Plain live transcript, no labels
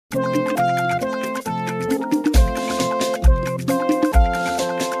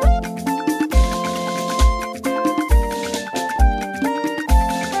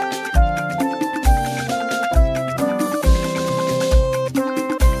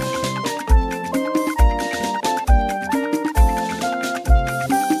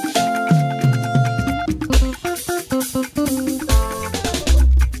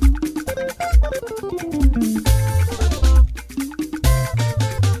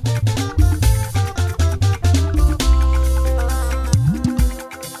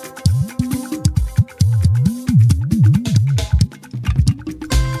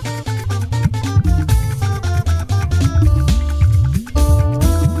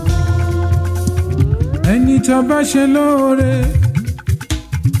Ìjọba ṣe lóore.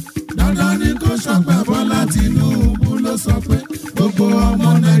 Dandan ni kó ṣọpẹ́ Bọ́lá Tinubu ló sọ pé gbogbo ọmọ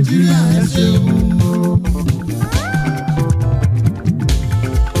Nàìjíríà ẹ ṣeun.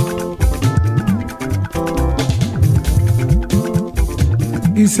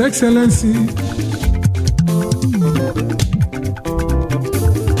 His Excellency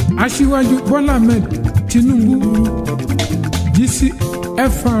Aṣíwájú Bola Ahmed Tinubu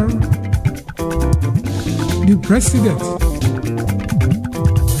GCFR, the President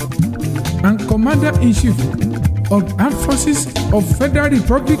and Commander-in-Chief of Armed Forces of Federal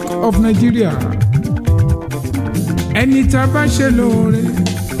Republic of Nigeria. Ẹni tá a bá ṣe lóore.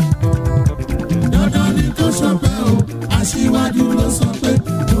 Dandan ni kó ṣọpẹ́ o, Aṣíwájú ló sọ pé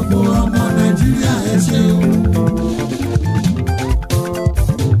gbogbo ọmọ Nàìjíríà ẹ ṣeun.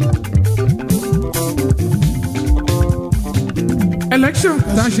 Election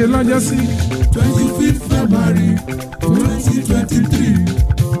tá a ṣe lọ́jọ́ sí. 25th February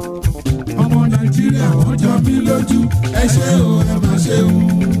 2023. Ọmọ Nàìjíríà wọ́n jọ mí lójú, ẹ ṣé o, ẹ má ṣeun.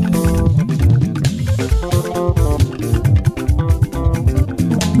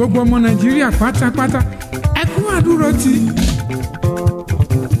 Gbogbo ọmọ Nàìjíríà pátápátá ẹ kú àdúrótì.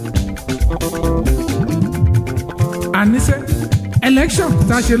 Àníṣe election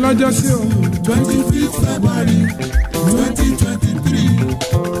tá a ṣe lọ́jọ́ sí o. 25th February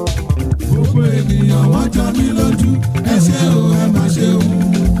 2023. Gbogbo ènìyàn wọ́n jọ mí lójú, ẹ ṣé o, ẹ má ṣeun.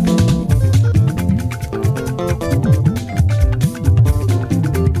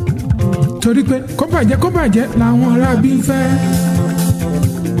 Torí pé kó bàjẹ́ làwọn aráabí ń fẹ́.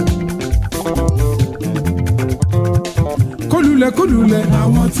 Kó lulẹ̀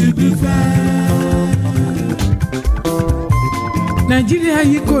àwọn tí bí fẹ́. Nàìjíríà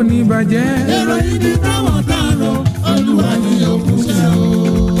yìí kò ní bàjẹ́. Èrò yìí ni táwọn dáná, Olúwa ni òkú ṣe o.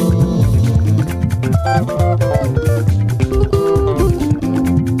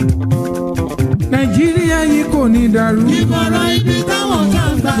 Nàìjíríà yìí kò ní dàrú. Ìmọ̀ràn ibi táwọn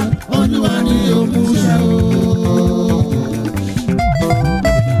kan gbà, Olúwa ni òkú ṣe o.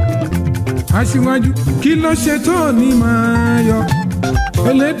 Aṣíwájú kí ló ṣe tó ní máa yọ.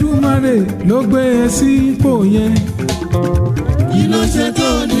 Elédùmarè ló gbé ẹ sípò yẹn. Kí ló ṣe tó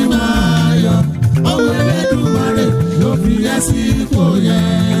ní máa yọ, ọwọ́ Elédùmarè ló fi ẹ́ sípò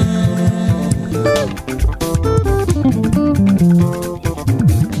yẹn.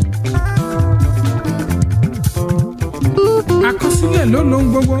 Àkọsílẹ̀ ló lóhun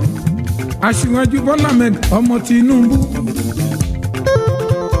gbogbo. Aṣíwájú Bola Ahmed ọmọ Tinubu.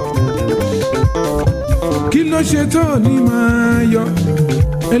 Kí ló ṣe tó ní máa yọ.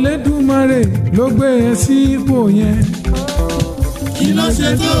 Elédùmarè ló gbé ẹ sípò yẹn. Kí ló ṣe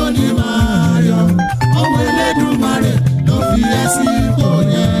tó ní máa yọ, ọwọ́ Elédùmarè ló fi ẹ́ sípò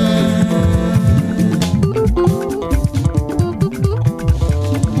yẹn.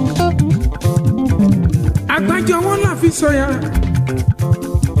 Àgbájọ ọwọ́ la fi sọ̀yà.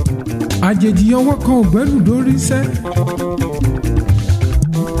 Àjèjì ọwọ́ kan ò gbẹ́rù dórí sẹ́.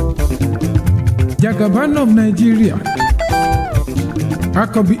 Jagaban of Nigeria.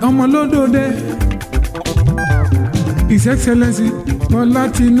 Àkọ́bí ọmọ lódòdé. His Excellency Bola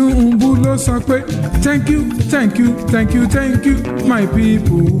Tinubu ló sọ pé thank you my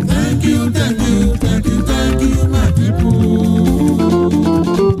people. Thank you my people.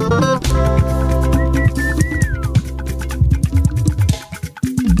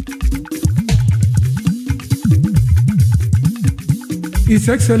 His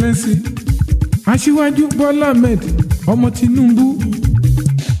Excellency Aṣíwájú Bola Ahmed ọmọ Tinubu,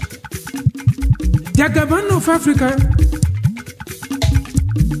 Jagaban of Africa,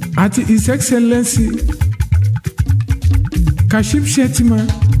 àti His Excellency Kashim Shettima,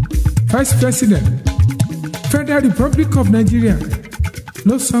 Vice President, Federal Republic of Nigeria,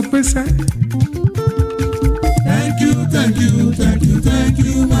 ló sọ pé sẹ́. Thank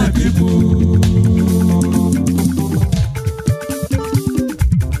you my people.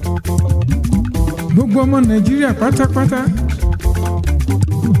 gbogbo ọmọ nàìjíríà pátápátá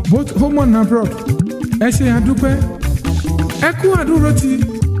both home and abroad ẹ ṣe àdúpẹ́ ẹ kú àdúró ti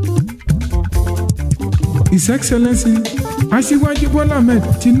His Excellency Aṣíwájú Bola Ahmed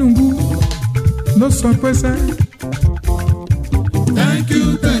Tinubu ló sọ pé sẹ́. Thank you,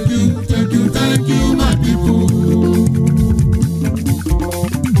 thank you, thank you, thank you, my people.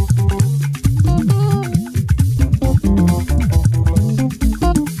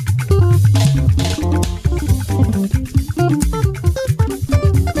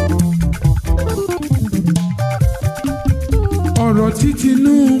 Ọ̀rọ̀ tí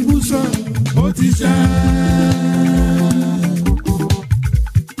Tinubu sọ Ó ti ṣẹ.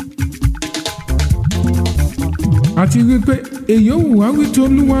 àti wípé èyí ò wá wí tó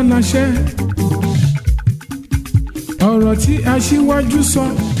Olúwa láṣẹ. Ọ̀rọ̀ tí Aṣíwájú sọ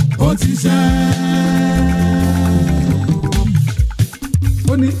Ó ti ṣẹ.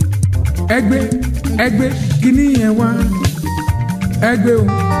 ó ní ẹgbẹ́ kíní yẹn wá ẹgbẹ́ o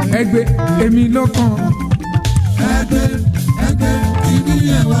ẹgbẹ́ èmi lọ́kàn Ẹgbẹ́ kíní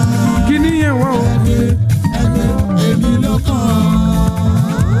yẹn wá. kíní yẹn wá o. Ẹgbẹ́ èmi lọ́kàn.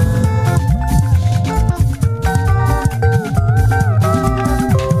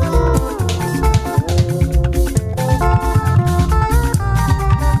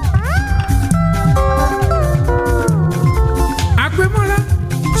 Àpèmọ́lá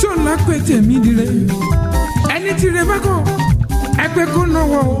ṣọ́nà pé tèmi dire ẹni tí rẹ bá kọ́ ẹgbẹ́ kó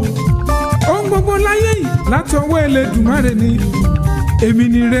náwó o ohun gbogbo láyé yìí látọwọ́ Ẹlẹ́dùmarè ni èmi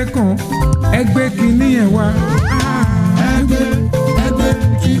ni rẹ kàn ẹgbẹ́ kìíní yẹn wá. Ẹgbẹ́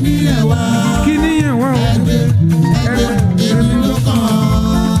kíní yẹn wá. Kíní yẹn wá o. Ẹgbẹ́ èmi lọ́kàn.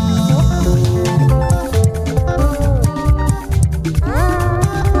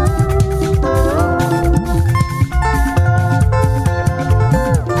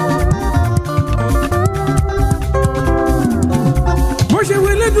 Bó ṣe wọ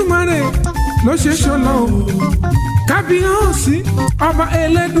Ẹlẹ́dùmarè ló ṣe ṣọlá o kábíyèsí ọba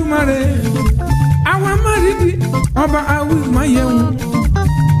Ẹlẹ́dùmarè àwa márìdì ọba awi máyẹ̀wò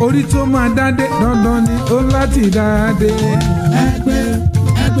orí tó máa dádé dandan ni ó láti dádé. Ẹgbẹ́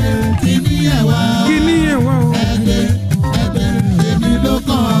kíní yẹn wá. Kíní yẹn wá o. Ẹgbẹ́ èmi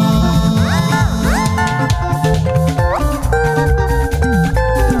lọ́kàn.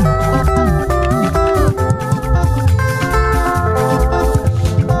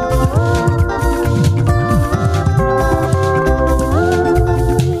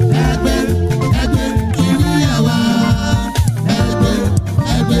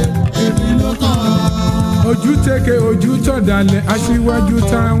 Ojú tẹ̀kẹ̀ ojú tọ̀dàlẹ̀ Aṣíwájú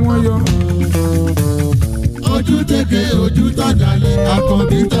táwọn yọ. Ojú tẹ̀kẹ̀ ojú tọ̀dàlẹ̀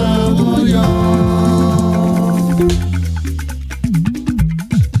Àkànbí táwọn yọ.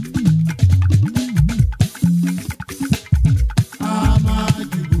 A máa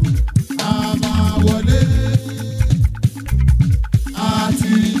dìbò, a máa wọlé. A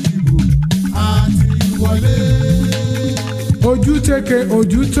ti dìbò, a ti wọlé. Ojú tẹ̀kẹ̀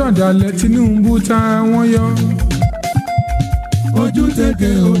ojú tọ̀dàlẹ̀ Tinubu táwọn yọ. Ojú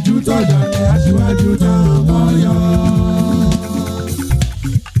tẹ̀kẹ̀ ojú tọ̀dàlẹ̀ Aṣíwájú táwọn yọ.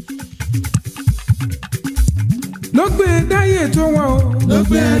 Ló gbé dáyé tó wà o. Ló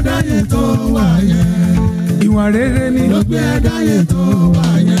gbé dáyé tó wà yẹn. Ìwà rere ni. Ló gbé dáyé tó wà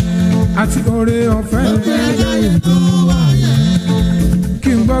yẹn. Àti oore ọ̀fẹ́. Ló gbé dáyé tó wà yẹn.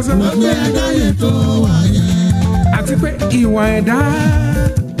 Kí n gbọ́ sọ. Ló gbé dáyé tó wà yẹn. Àti pé ìwà ẹ̀dá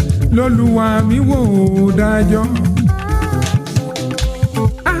lọ́lùwà mi wò ó dájọ́.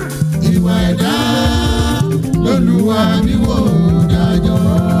 Ìwà ẹ̀dá lọ́lùwà mi wò ó dájọ́.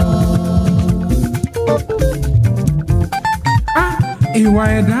 Ìwà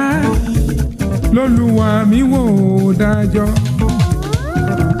ẹ̀dá lọ́lùwà mi wò ó dájọ́.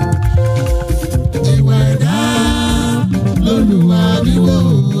 Ìwà ẹ̀dá lọ́lùwà mi wò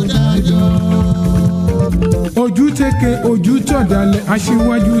ó dájọ́. Ojú tẹ̀kẹ̀ ojú tọ̀dàlẹ̀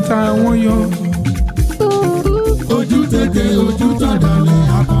Aṣíwájú táwọn yọ. Ojú tẹ̀kẹ̀ ojú tọ̀dàlẹ̀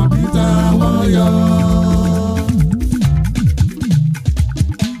Àkànbí táwọn yọ.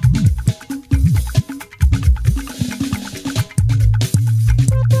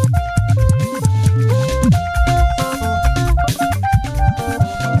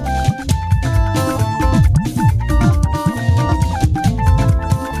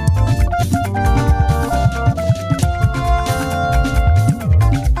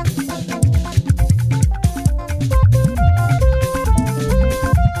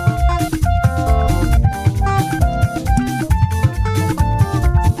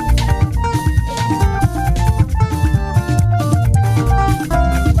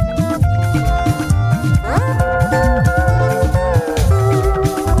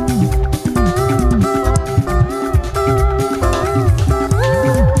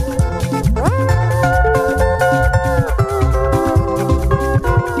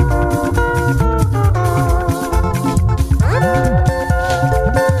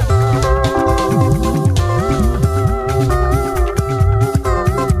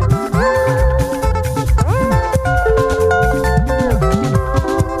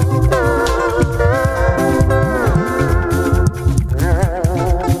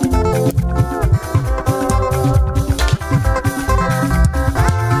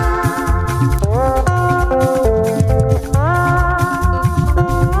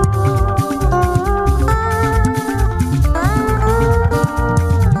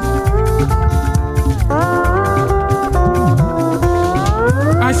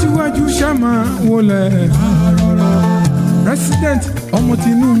 President ọmọ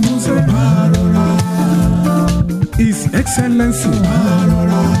Tinubu ṣe. His Excellency.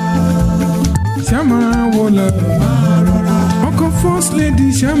 Ṣàmà wọlé. Ọkọ First Lady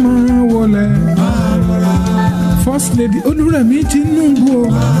ṣàmà wọlé. First Lady Olúrẹ̀mí Tinubu.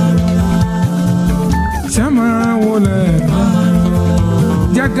 Ṣàmà wọlé.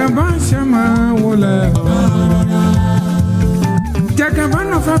 Jagaba ṣàmà wọlé. Jagaban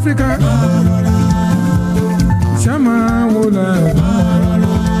of Africa. Ṣàmà wọlé.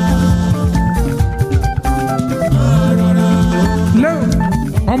 Leo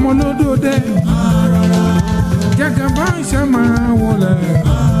ọmọlódóde. Jagaban ṣàmà wọlé.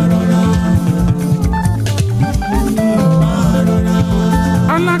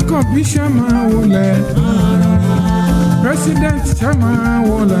 Alákọ̀bí ṣàmà wọlé. President ṣàmà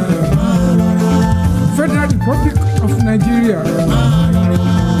wọlé. Federal Republic of Nigeria.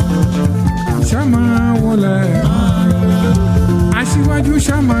 Ṣàmà wọlé. Aṣíwájú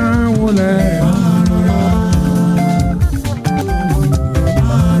ṣàmà wọlé.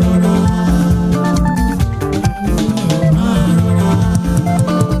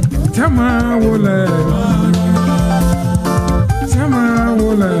 Ṣàmà wọlé. Ṣàmà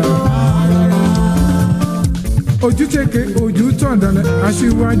wọlé. Ojú tèké ojú tọ̀dọ̀lẹ̀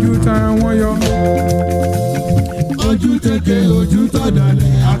aṣíwájú táwọn yọ. Ojú tèké ojú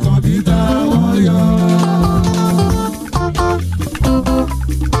tọ̀dọ̀lẹ̀ àkànbí táwọn yọ.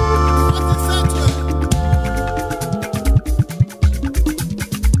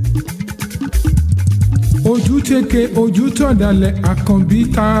 Ojú tèké ojú tọ̀dọ̀lẹ̀ àkànbí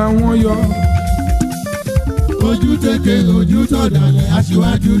táwọn yọ. Ojú tèké ojú tọ̀dọ̀lẹ̀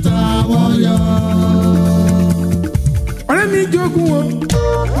aṣíwájú táwọn yọ. Ọ̀rẹ́ mi jogun o,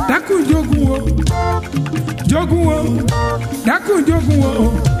 dákun jogun o, jogun o, dákun jogun o,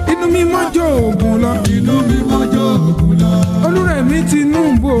 inú mi mọ́ jogun lọ. Inú mi mọ́ jogun lọ. Olúrẹ̀mí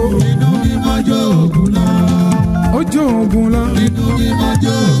Tinubu o. Inú mi mọ́ jogun lọ. Ó jogun lọ. Inú mi mọ́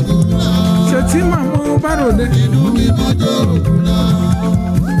jogun lọ. Ṣètì màmú Báròdé. Inú mi mọ́ jogun lọ.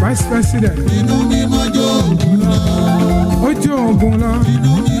 Vice President. Inú mi mọ́ jogun lọ. Ó jogun lọ.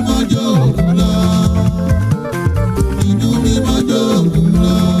 Inú mi mọ́ jogun lọ. Inú mi mọ́ jogun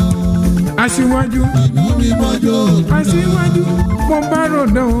lọ. Aṣíwájú. Inú mi mọ́ jogun lọ. Aṣíwájú mo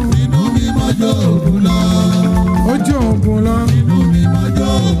Báròdé o. Inú mi mọ́ jogun lọ. Ó jogun lọ. Inú mi mọ́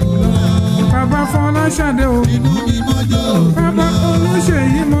jogun lọ. Bàbá Fọláṣadé o. Inú mi mọ́ jogun lọ. Bàbá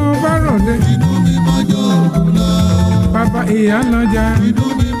Olúṣèyí mo Báròdé. Inú mi mọ́ jogun lọ. Bàbá Ìyálọ́jà. Inú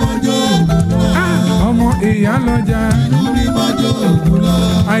mi mọ́ jogun lọ. Ọmọ Ìyálọ́jà. Inú mi mọ́ jogun lọ.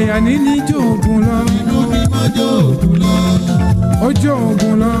 Àyàní ní jogun lọ. Inú mi mọ́ jogun lọ. Ó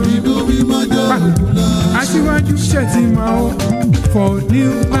jogun lọ. Inú mi mọ́ jogun lọ. Aṣíwájú Ṣètìmá o for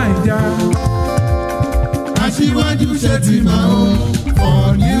new Naija. Aṣíwájú Ṣètìmá o for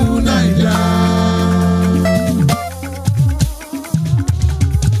new Naija.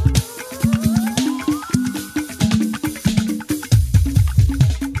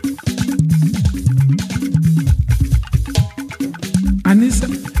 Anisa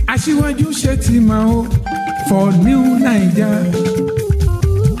Aṣíwájú Ṣètìmá o for new Naija.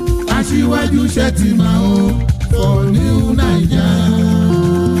 Aṣíwájú Ṣètìmá o for new Naija.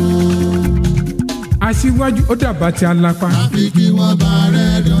 Aṣíwájú ó dàbà tí a lápá. Àfi kí wọ́n bá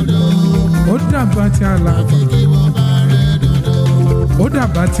rẹ̀ dandan. Ó dàbà tí a lápá. Àfi kí wọ́n bá rẹ̀ dandan. Ó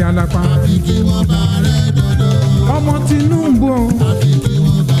dàbà tí a lápá. Àfi kí wọ́n bá rẹ̀ dandan. Ọmọ Tinubu o. Àfi kí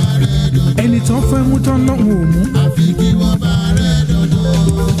wọ́n bá rẹ̀ dandan. Ẹni tán fẹ́ mú tán lọ́hùn ò mú. Àfi kí wọ́n bá rẹ̀ dandan.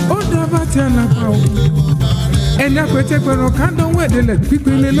 Ó dàbà tí a lápá o. Ẹni apẹtẹpẹrọ kádánwó ẹ̀dẹ̀lẹ̀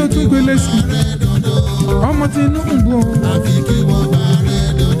pípele ló tún gbélé sí. Ọmọ Tinubu o. Àfi kí wọ́n bá rẹ̀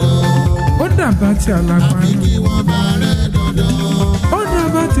dandan. Ó dàbà tí a lápá. Àfi kí wọ́n bá rẹ̀ dandan. Ó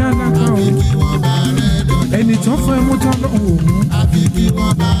dàbà tí a lápá o. Kí wọ́n bá rẹ̀ dandan. Ẹni tán fẹ́ mú tán lọ́hùn ò mú. Àfi kí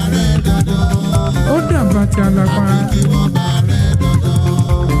wọ́n bá rẹ̀ dandan. Ó dàbà tí a lápá. Kí wọ́n bá rẹ̀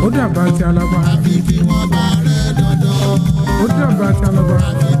dandan. Ó dàbà tí a lápá. Àfi kí wọ́n bá rẹ̀ dandan. Ó dàbà tí a lápá.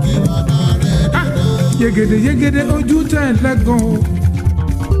 Kí wọ́n bá rẹ̀ dandan. Yegede yegede ojú tẹ̀ lẹ́gàn o.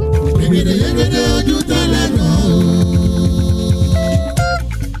 Yegede yegede ojú tẹ́lẹ̀ gan o.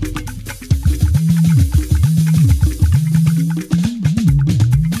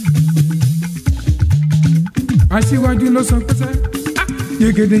 Aṣíwájú ló sọ pé sẹ́.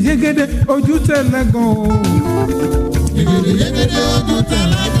 Yegede yegede ojú tẹ̀ lẹ́gàn o. Yegede yegede ojú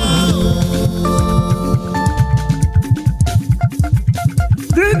tẹ́lẹ̀ gan o.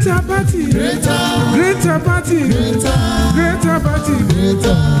 Greater party. Greater party. Greater party.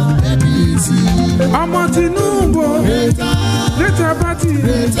 APC. Ọmọ Tinubu. Greater party.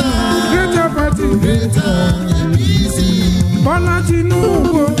 Greater party. APC. Bola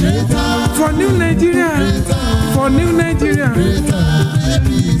Tinubu for new Nigeria, for new Nigeria.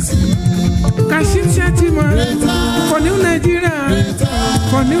 Kashim Shettima for new Nigeria,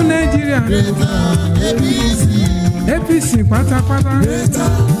 for new Nigeria. APC pátápátá.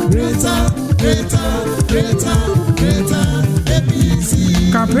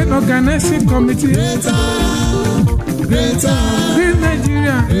 Campaign Organizing Committee. Great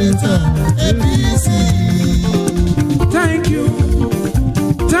Nigeria. Thank you,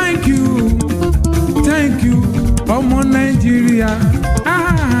 thank you, thank you, ọmọ Nigeria.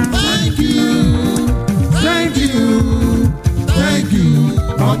 Thank you, thank you, thank you,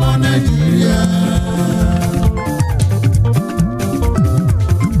 ọmọ Nigeria.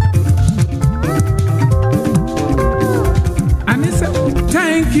 And he said,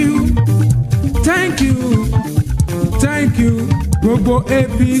 thank you, thank you, thank you, gbogbo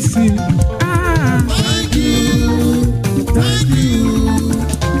APC. Thank you, thank you,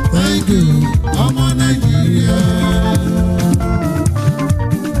 thank you, ọmọ Nigeria.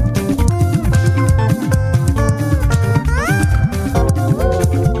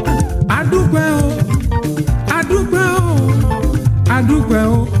 Adúpẹ́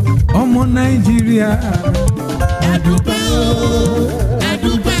o, ọmọ Nàìjíríà. Adúpẹ́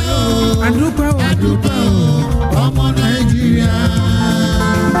o, ọmọ Nàìjíríà.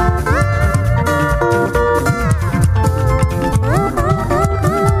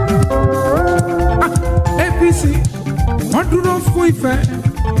 APC wọ́n dúró fún ìfẹ́,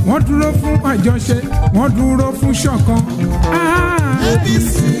 wọ́n dúró fún àjọṣe, wọ́n dúró fún ṣọ̀kan.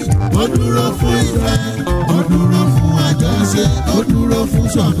 APC wọ́n dúró fún ìfẹ́, wọ́n dúró fún àjọṣe, wọ́n dúró fún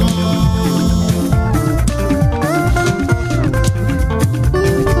ṣọ̀kan.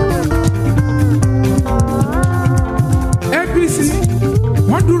 APC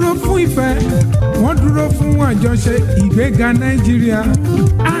wọ́n dúró fún ìfẹ́, wọ́n dúró fún àjọṣe, ìgbéga Nàìjíríà.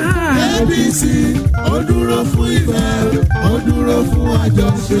 APC ó dúró fún ìfẹ́, ó dúró fún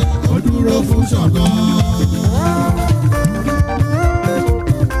àjọṣe, ó dúró fún ṣọ̀kan.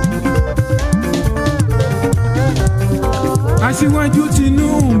 Aṣíwájú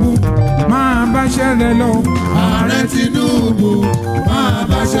Tinubu máa báṣẹ́ rẹ̀ lọ. Ààrẹ Tinubu máa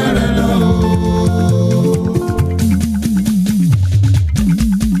báṣẹ́ rẹ̀ lọ.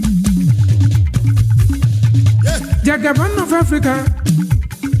 Jagaban of Africa,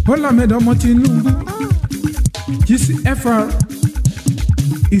 Bola Ahmed ọmọ Tinubu, GCFR,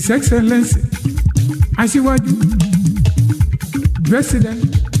 His Excellency, Aṣíwájú, President,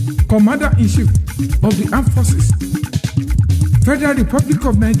 Commander-in-Chief of the Armed Forces, Federal Republic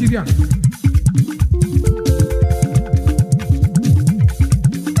of Nigeria.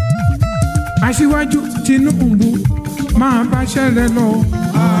 Aṣíwájú Tinubu máa báṣẹ́ rẹ̀ lọ.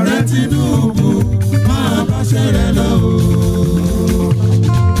 Ààrẹ Tinubu máa báṣẹ́ rẹ̀ lọ.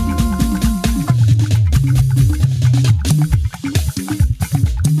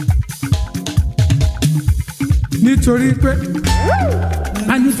 Nítorí pé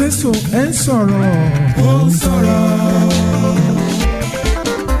manifesto ẹ̀ ń sọ̀rọ̀. Ó ń sọ̀rọ̀.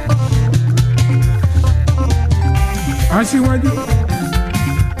 Aṣíwájú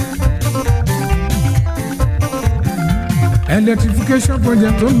electrification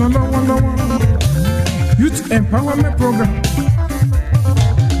project tó ń lọ lọ́wọ́lọ́wọ́, youth empowerment program,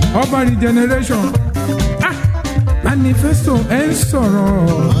 urban regeneration. Manifesto ẹ̀ ń sọ̀rọ̀.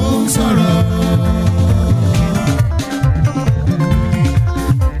 Ó ń sọ̀rọ̀.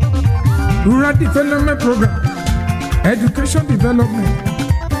 Rural development program, education development,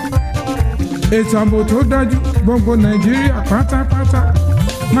 ètò ààbò tó dájú gbogbo Nàìjíríà pátápátá.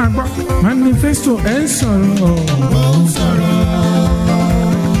 Máa gbọ́ manifesto ẹ̀ ń sọ̀rọ̀. Ó ń sọ̀rọ̀.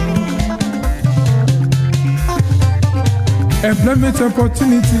 Employment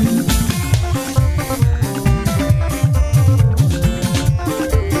opportunity,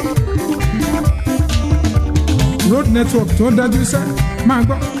 road network tó dájú sẹ́. Máa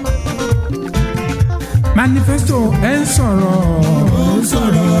gbọ́ manifesto ẹ̀ ń sọ̀rọ̀. Ó ń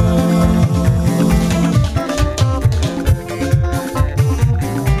sọ̀rọ̀.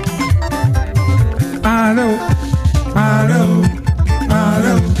 Ààrẹ o, ààrẹ o,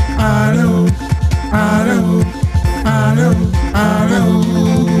 ààrẹ o, ààrẹ o, ààrẹ o, ààrẹ o, ààrẹ o.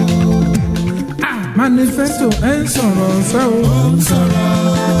 Manifesto ẹ̀ ń sọ̀rọ̀ sẹ́ o. Ó ń sọ̀rọ̀.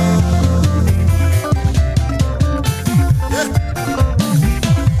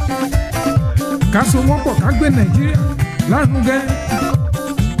 Ká sowọ́pọ̀ ká gbé Nàìjíríà lárugẹ.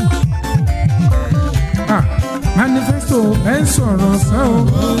 Manifesto ẹ̀ ń sọ̀rọ̀ sẹ́ o.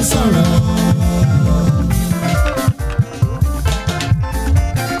 Ó ń sọ̀rọ̀.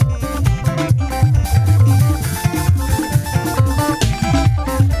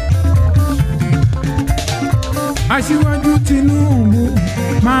 Aṣíwájú Tinubu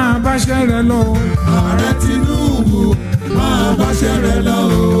máa báṣẹ́ rẹ̀ lọ. Ààrẹ Tinubu máa báṣẹ́ rẹ̀ lọ.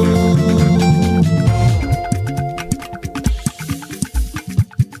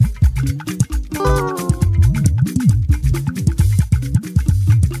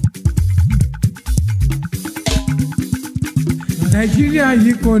 Nàìjíríà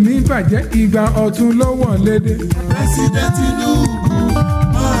yìí kò ní bàjẹ́, ìgbà ọ̀tun ló wọ̀ lédè. President Tinubu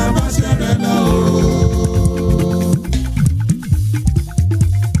máa báṣẹ́ rẹ̀ lọ.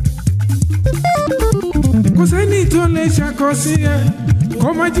 Kò sẹ́ni tó lè ṣàkọsí ẹ kó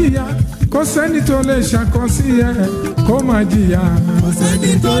má jìyà, kò sẹ́ni tó lè ṣàkọsí ẹ kó má jìyà. Kò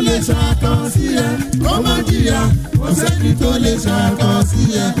sẹ́ni tó lè ṣàkọsí ẹ kó má jìyà. Kò sẹ́ni tó lè ṣàkọsí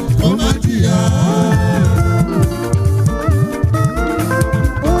ẹ kó má jìyà.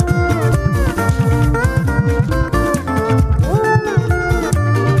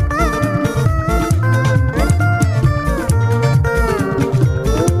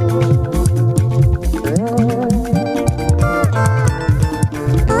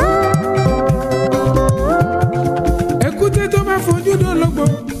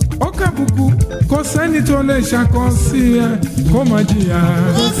 Kò sẹ́ni tó lè ṣàkọsí ẹ kó má jìyà.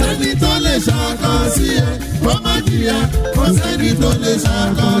 Kò sẹ́ni tó lè ṣàkọsí ẹ kó má jìyà. Kò sẹ́ni tó lè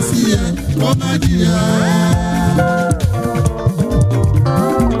ṣàkọsí ẹ kó má jìyà.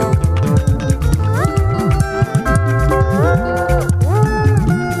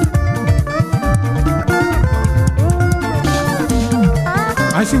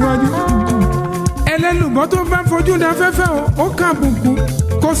 Aṣíwájú ẹlẹ́lùbọ́ tó bá fojú da fẹ́fẹ́ ó kàbùkù.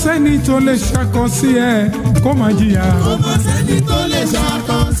 Kò sẹ́ni tó lè ṣàkọsí ẹ kó má jìyà. Kò má sẹ́ni tó lè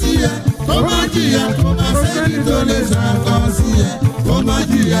ṣàkọsí ẹ kó má jìyà. Kò má sẹ́ni tó lè ṣàkọsí ẹ kó má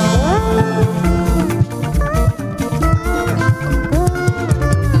jìyà.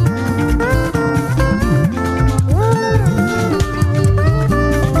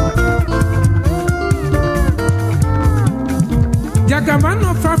 Jagaban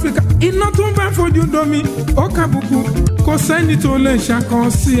of Africa, iná tó bá fojú domi ó kàbùkù. Kò sẹ́ni tó lè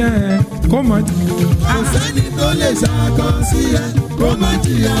ṣàkọsí ẹ kó má jìyà. Kò sẹ́ni tó lè ṣàkọsí ẹ kó má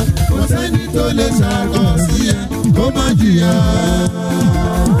jìyà. Kò sẹ́ni tó lè ṣàkọsí ẹ kó má jìyà.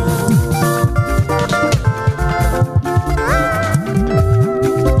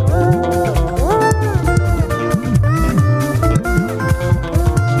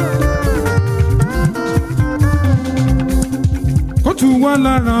 Kó tù wá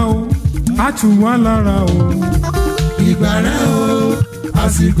lára o, á tù wá lára o. Ìgbà rẹ̀ o,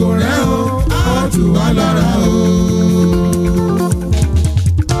 àsìkò rẹ̀ o, á tù wá lára o.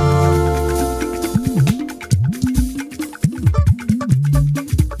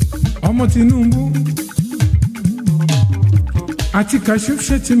 Ọmọ Tinubu àti Kashif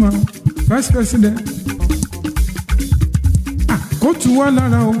Shettima vice president. Kó tù wá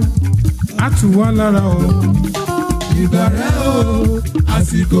lára o, á tù wá lára o. Ìgbà rẹ̀ o,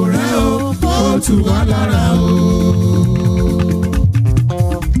 àsìkò rẹ̀ o, ó tù wá lára o.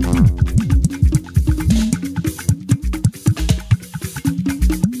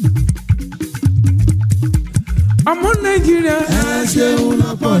 Ọmọ Nàìjíríà ẹ ṣeun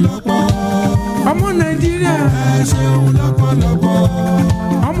lọ́pọ̀lọpọ̀. ọmọ Nàìjíríà ẹ ṣeun lọ́pọ̀lọpọ̀.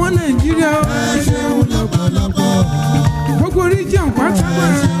 ọmọ Nàìjíríà ẹ ṣeun lọ́pọ̀lọpọ̀. gbogbo region ẹ pátápátá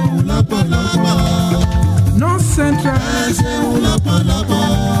ṣeun lọ́pọ̀lọpọ̀. North Central ẹ ṣeun lọ́pọ̀lọpọ̀.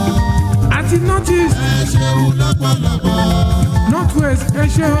 àti North East ẹ ṣeun lọ́pọ̀lọpọ̀. North West ẹ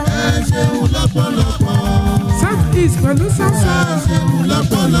ṣé o. ẹ ṣeun lọ́pọ̀lọpọ̀. South East pẹ̀lú South ẹ South ṣeun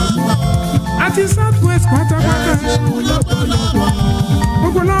lọ́pọ̀lọpọ̀. àti South West ẹ pátápátá ṣeun lọ́pọ̀lọpọ̀.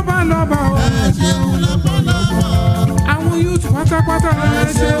 gbogbo lọ́ba lọ́ba o. ẹ ṣeun lọ́pọ̀lọpọ̀. àwọn youth pátápátá ẹ ẹ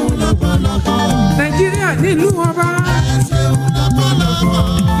ṣé o. ṣeun lọ́pọ̀lọpọ̀. Nàìjíríà nílùú ọba ẹ ṣeun lọ́pọ̀lọpọ̀.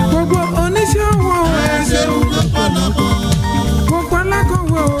 gbogbo oníṣẹ́ owó ẹ ṣeun lọ́pọ̀lọpọ̀. gbogbo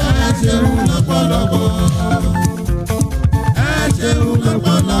alákọ̀wé o. ẹ ṣeun lọ́pọ̀lọpọ̀. ẹ ṣeun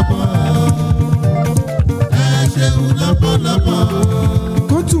lọ́pọ̀lọpọ̀. ẹ ṣeun lọ́pọ̀lọpọ̀.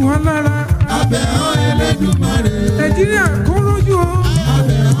 Kó tù wá lára Abẹ́ ọ́ Elédùmarè. Nàìjíríà kó rójú o.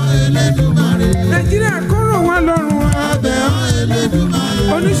 Abẹ́ ọ́ Elédùmarè. Nàìjíríà kó rọ̀ wá lọ́rùn o. Abẹ́ ọ́ Elédùmarè.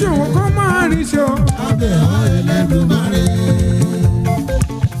 oníṣòwò kó máa rí ṣe o. Abẹ́ ọ́ Elédùmarè.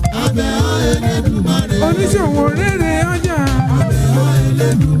 Abẹ́ ọ́ Elédùmarè. oníṣòwò rere ọjà Abẹ́ ọ́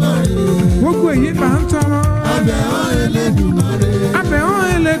Elédùmarè. gbogbo èyí là ń tọrọ. Abẹ́ ọ́ Elédùmarè.